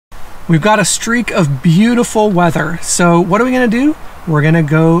We've got a streak of beautiful weather, so what are we gonna do? We're gonna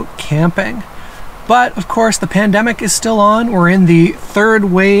go camping. But of course the pandemic is still on. We're in the third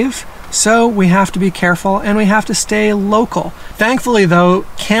wave, so we have to be careful and we have to stay local. Thankfully though,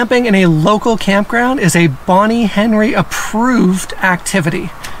 camping in a local campground is a Bonnie Henry approved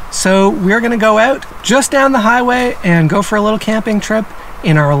activity. So we're gonna go out just down the highway and go for a little camping trip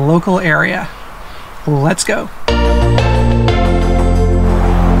in our local area. Let's go.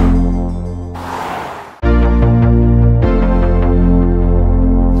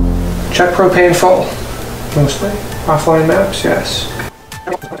 Check propane full. Mostly. Offline maps, yes.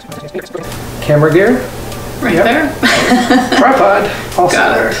 Camera gear? Right there. Tripod, also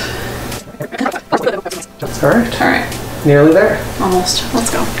there. Alright. Alright. Nearly there. Almost. Let's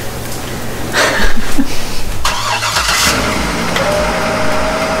go.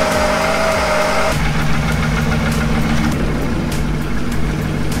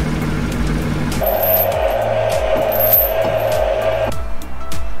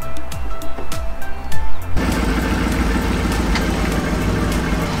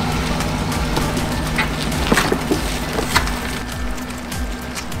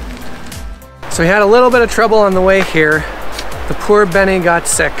 So we had a little bit of trouble on the way here. The poor Benny got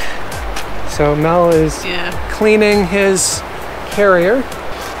sick. So Mel is cleaning his carrier.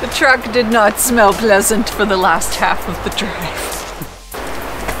 The truck did not smell pleasant for the last half of the drive.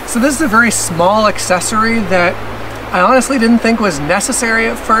 So this is a very small accessory that I honestly didn't think was necessary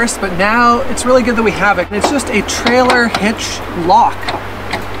at first, but now it's really good that we have it. It's just a trailer hitch lock.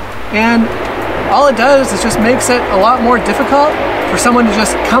 And all it does is just makes it a lot more difficult for someone to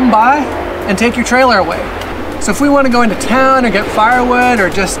just come by and take your trailer away. So if we want to go into town or get firewood or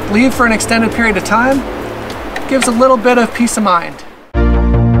just leave for an extended period of time, it gives a little bit of peace of mind.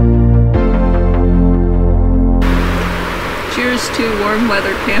 Cheers to warm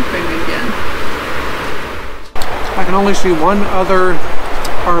weather camping again. I can only see one other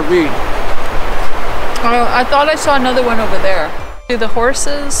RV. I thought I saw another one over there. Do the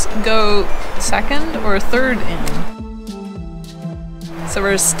horses go second or third in? So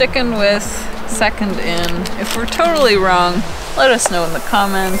we're sticking with second in. If we're totally wrong, let us know in the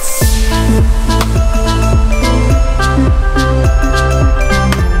comments.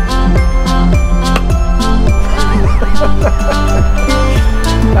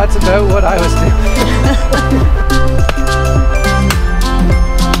 That's about what I was doing.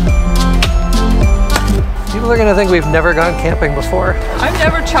 People are gonna think we've never gone camping before. I've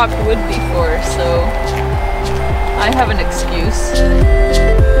never chopped wood before, so I have an excuse.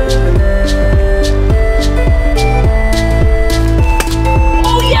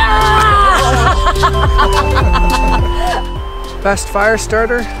 Oh yeah! Best fire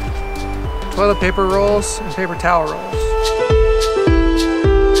starter, toilet paper rolls, and paper towel rolls.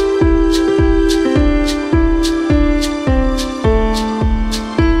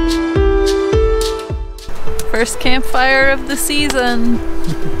 First campfire of the season.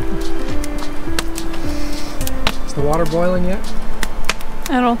 Is the water boiling yet?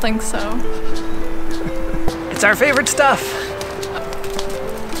 I don't think so. It's our favorite stuff.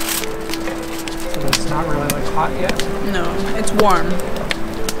 So it's not really like hot yet? No, it's warm,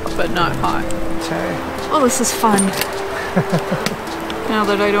 but not hot. Okay. Oh, this is fun. Now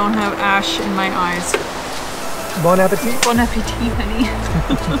that I don't have ash in my eyes. Bon appetit. Bon appetit, honey.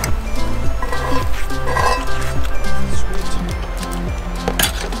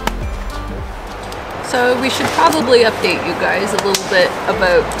 So we should probably update you guys a little bit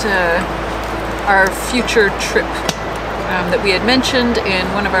about our future trip that we had mentioned in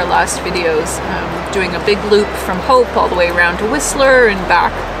one of our last videos, doing a big loop from Hope all the way around to Whistler and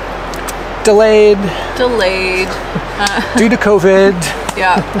back. Delayed. Due to COVID.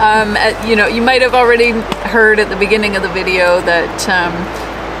 Yeah, you know, you might have already heard at the beginning of the video that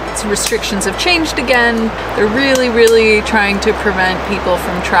some restrictions have changed again. They're really trying to prevent people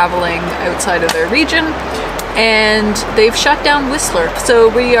from traveling outside of their region, and they've shut down Whistler. So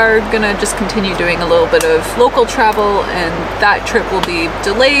we are gonna just continue doing a little bit of local travel, and that trip will be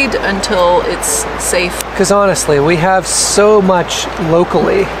delayed until it's safe. Because honestly, we have so much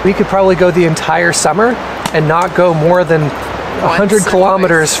locally. We could probably go the entire summer and not go more than 100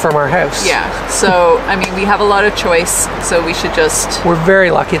 kilometers from our house. Yeah, so I mean, we have a lot of choice, so we should just... We're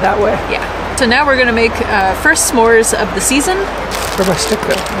very lucky that way. Yeah. So now we're gonna make first s'mores of the season. Where'd my stick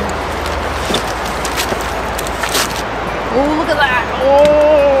go? Oh, look at that.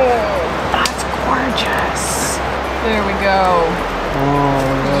 Oh, that's gorgeous. There we go.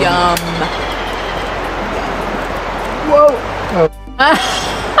 Oh, Yum. Whoa. Oh.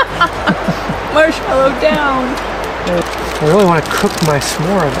 Marshmallow down. I really want to cook my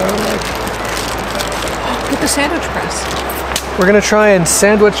s'more though. Like, get the sandwich press. we're gonna try and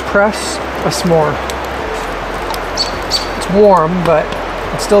sandwich press a s'more. It's warm, but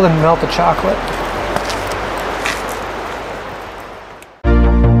it still didn't melt the chocolate.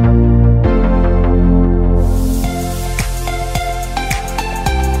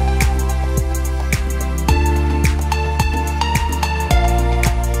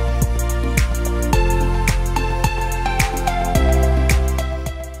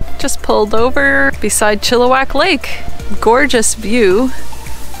 Just pulled over beside Chilliwack Lake. Gorgeous view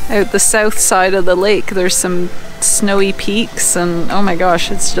out the south side of the lake. There's some snowy peaks and oh my gosh,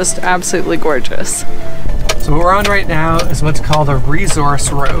 it's just absolutely gorgeous. So what we're on right now is what's called a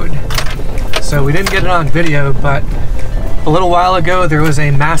resource road. So we didn't get it on video, but a little while ago there was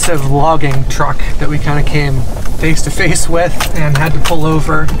a massive logging truck that we kind of came face to face with and had to pull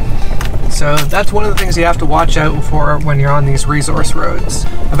over. So that's one of the things you have to watch out for when you're on these resource roads.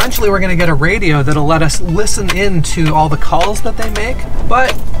 Eventually we're going to get a radio that'll let us listen in to all the calls that they make,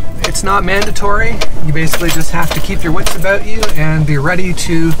 but it's not mandatory. You basically just have to keep your wits about you and be ready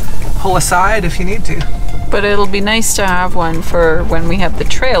to pull aside if you need to. But it'll be nice to have one for when we have the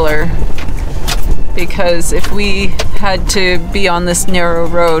trailer, because if we had to be on this narrow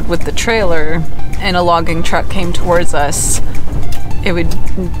road with the trailer and a logging truck came towards us, it would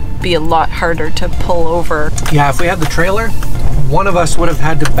be a lot harder to pull over. Yeah, if we had the trailer, one of us would have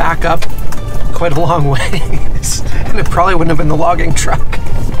had to back up quite a long ways, and it probably wouldn't have been the logging truck.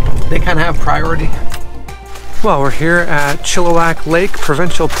 They kind of have priority. Well, we're here at Chilliwack Lake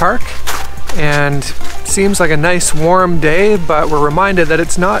Provincial Park, and seems like a nice warm day, but we're reminded that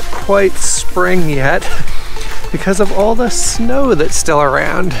it's not quite spring yet because of all the snow that's still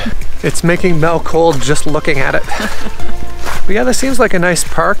around. It's making Mel cold just looking at it. But yeah, this seems like a nice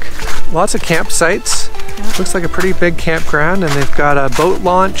park. Lots of campsites. Yep. Looks like a pretty big campground, and they've got a boat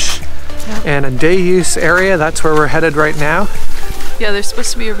launch and a day use area. That's where we're headed right now. Yeah, there's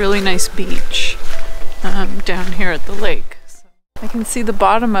supposed to be a really nice beach down here at the lake. So I can see the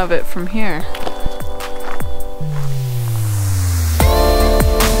bottom of it from here.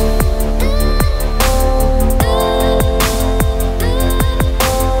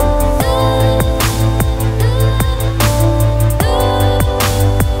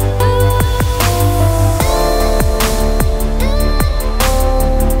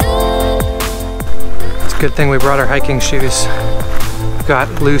 Good thing we brought our hiking shoes. We've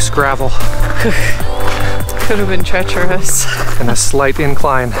got loose gravel. Could have been treacherous. And a slight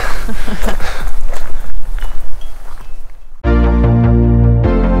incline. How's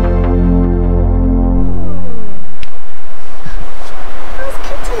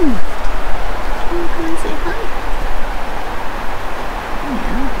kitten? Can you come and say hi?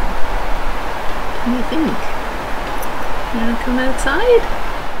 Yeah. What do you think? You want to come outside?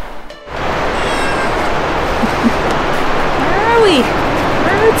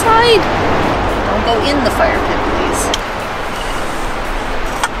 We're outside. Don't go in the fire pit, please.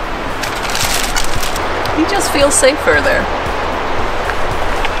 He just feels safer there.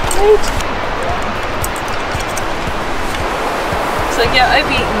 Right? It's like, yeah, I've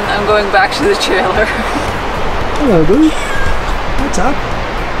eaten. I'm going back to the trailer. Hello, boo. What's up?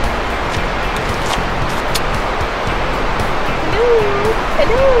 Hello.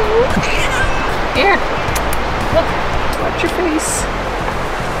 Hello. Here. Look. Watch your face.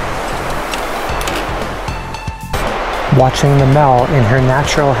 Watching the Mel in her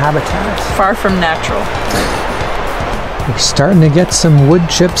natural habitat. Far from natural. We're starting to get some wood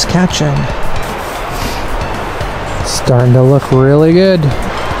chips catching. Starting to look really good.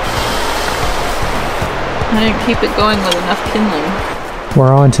 I didn't keep it going with enough kindling.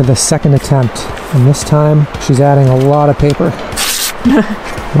 We're on to the second attempt, and this time she's adding a lot of paper.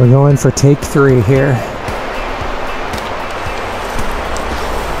 We're going for take 3 here.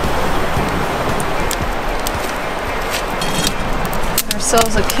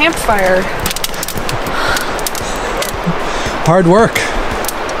 Ourselves a campfire. Hard work.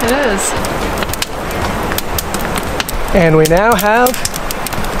 It is. And we now have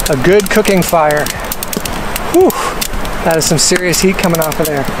a good cooking fire. Whew, that is some serious heat coming off of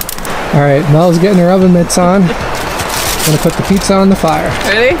there. All right, Mel's getting her oven mitts on. Gonna put the pizza on the fire.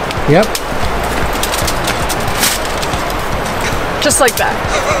 Ready? Yep. Just like that.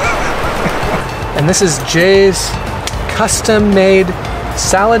 And this is Jay's custom-made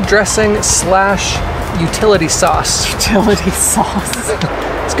salad dressing / utility sauce. Utility sauce.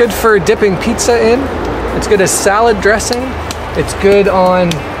 It's good for dipping pizza in. It's good as salad dressing. It's good on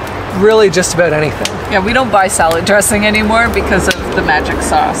really just about anything. Yeah, we don't buy salad dressing anymore because of the magic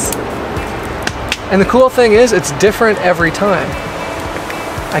sauce. And the cool thing is, it's different every time.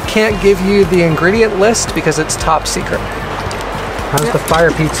 I can't give you the ingredient list because it's top secret. How's the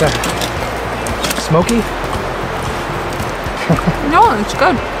fire pizza? Smoky? No, it's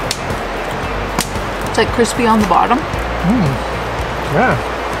good. It's like crispy on the bottom. Yeah.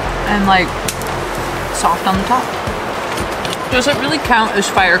 And like soft on the top. Does it really count as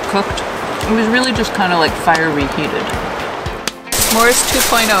fire cooked? It was really just kind of like fire reheated. S'mores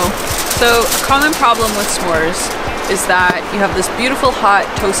 2.0. So a common problem with s'mores is that you have this beautiful hot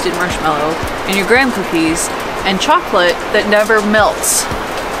toasted marshmallow in your graham cookies and chocolate that never melts.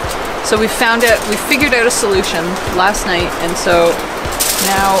 So we figured out a solution last night, and so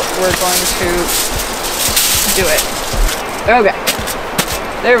now we're going to do it. Okay,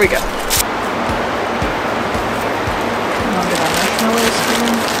 there we go.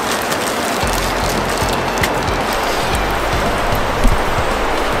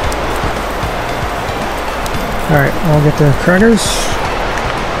 All right, I'll get the crackers.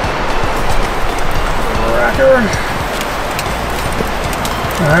 Cracker.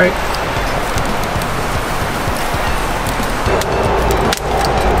 All right.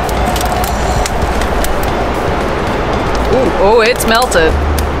 Ooh, oh, it's melted.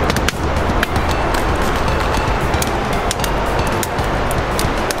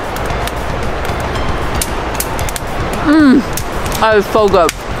 That is so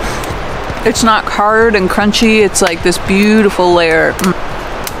good. It's not hard and crunchy, it's like this beautiful layer.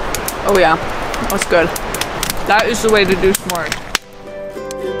 Oh yeah, that's good. That is the way to do s'mores.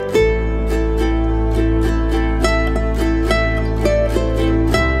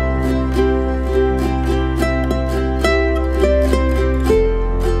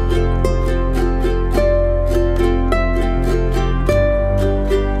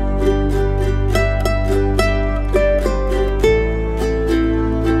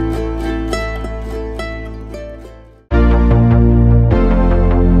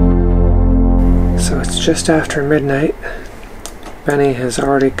 Just after midnight. Benny has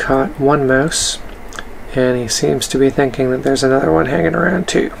already caught one mouse, and he seems to be thinking that there's another one hanging around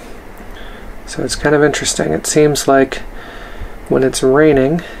too. So it's kind of interesting. It seems like when it's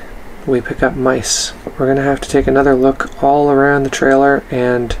raining, we pick up mice. We're gonna have to take another look all around the trailer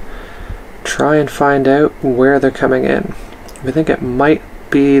and try and find out where they're coming in. We think it might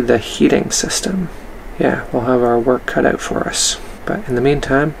be the heating system. Yeah, we'll have our work cut out for us. But in the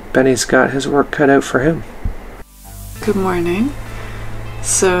meantime, Benny's got his work cut out for him. Good morning.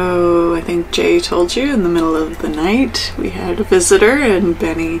 So I think Jay told you in the middle of the night we had a visitor and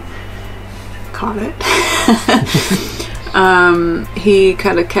Benny caught it. He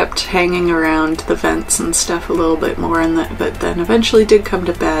kind of kept hanging around the vents and stuff a little bit more, but then eventually did come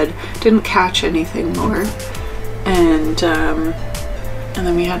to bed, didn't catch anything more, and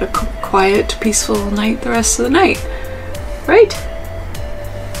then we had a quiet, peaceful night the rest of the night. Right?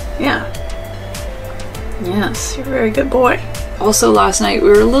 Yeah. Yes, you're a very good boy. Also last night we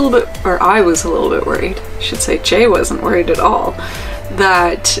were a little bit, or I was a little bit worried, I should say Jay wasn't worried at all,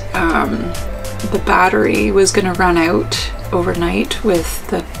 that the battery was going to run out overnight with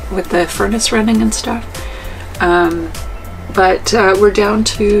the furnace running and stuff. But we're down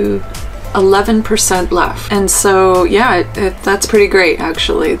to 11% left. And so yeah, that's pretty great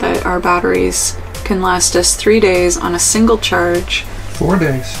actually, that our batteries can last us 3 days on a single charge. 4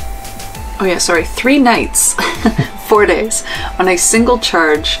 days. Oh yeah, sorry, 3 nights, 4 days on a single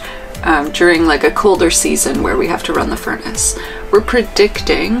charge during like a colder season where we have to run the furnace. We're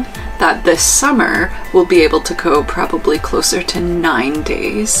predicting that this summer we'll be able to go probably closer to 9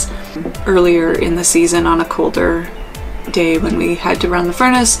 days. Earlier in the season on a colder day when we had to run the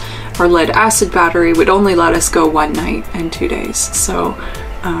furnace, our lead acid battery would only let us go 1 night and 2 days. So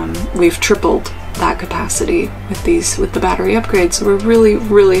we've tripled that capacity with the battery upgrade, so we're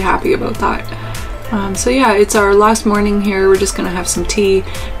really happy about that. So yeah, it's our last morning here. We're just gonna have some tea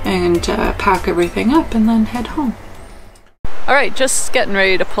and pack everything up and then head home. Alright, just getting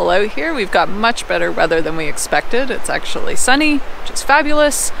ready to pull out here. We've got much better weather than we expected. It's actually sunny, which is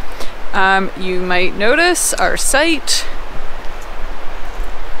fabulous. You might notice our site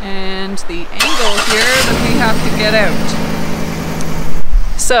and the angle here that we have to get out.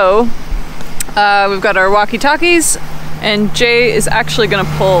 So we've got our walkie-talkies, and Jay is actually going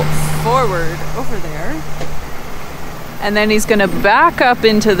to pull forward over there, and then he's going to back up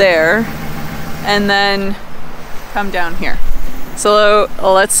into there and then come down here. So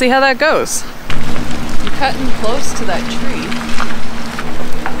let's see how that goes. You're cutting close to that tree.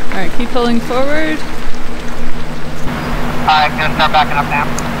 All right, keep pulling forward. I'm going to start backing up now.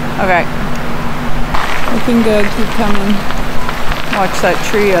 Okay. Looking good, keep coming. Watch that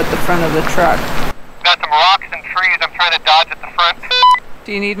tree at the front of the truck. trees. I'm trying to dodge at the front.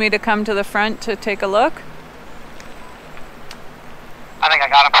 Do you need me to come to the front to take a look? I think I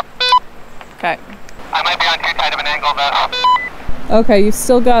got him. Okay. I might be on too tight of an angle though. Okay, you've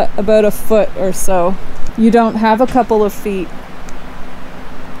still got about a foot or so. You don't have a couple of feet.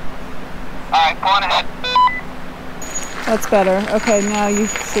 Alright, pulling ahead. That's better. Okay, now you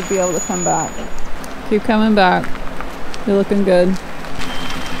should be able to come back. Keep coming back. You're looking good.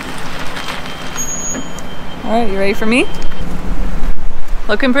 Alright, you ready for me?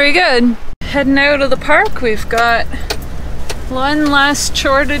 Looking pretty good. Heading out of the park, we've got one last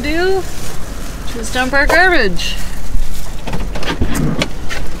chore to do, which is dump our garbage.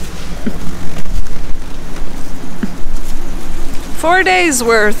 Four days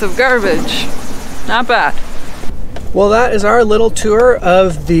worth of garbage. Not bad. Well, that is our little tour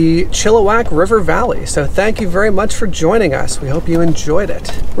of the Chilliwack River Valley. So thank you very much for joining us. We hope you enjoyed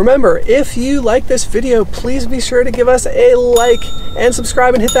it. Remember, if you like this video, please be sure to give us a like and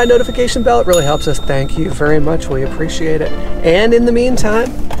subscribe and hit that notification bell. It really helps us. Thank you very much. We appreciate it. And in the meantime,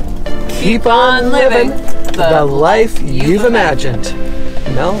 keep on living the life you've imagined.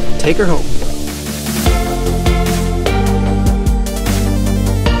 Mel, take her home.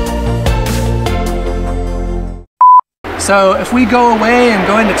 So if we go away and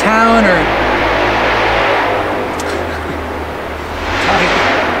go into town or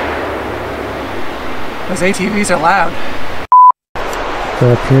those ATVs are loud.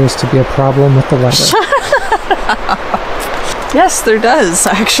 There appears to be a problem with the weather. Yes, there does,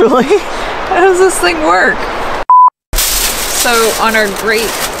 actually. How does this thing work? So on our grate,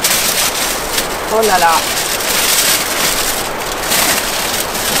 oh la la.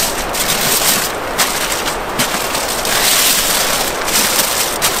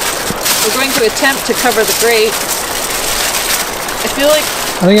 We're going to attempt to cover the grate. I feel like...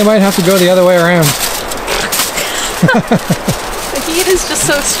 I think it might have to go the other way around. The heat is just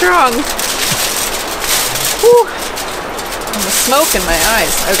so strong. Whew. And the smoke in my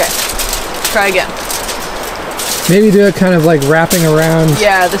eyes. Okay, try again. Maybe do it kind of like wrapping around.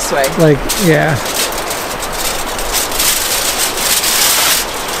 Yeah, this way. Like, yeah.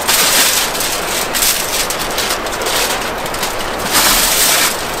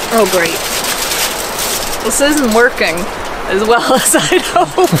 Oh, great. This isn't working as well as I'd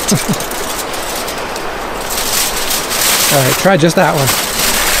hoped. Alright, try just that one.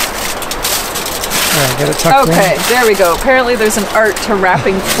 Alright, get it tucked in. Okay, there we go. Apparently there's an art to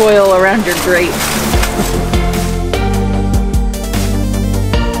wrapping foil around your grate.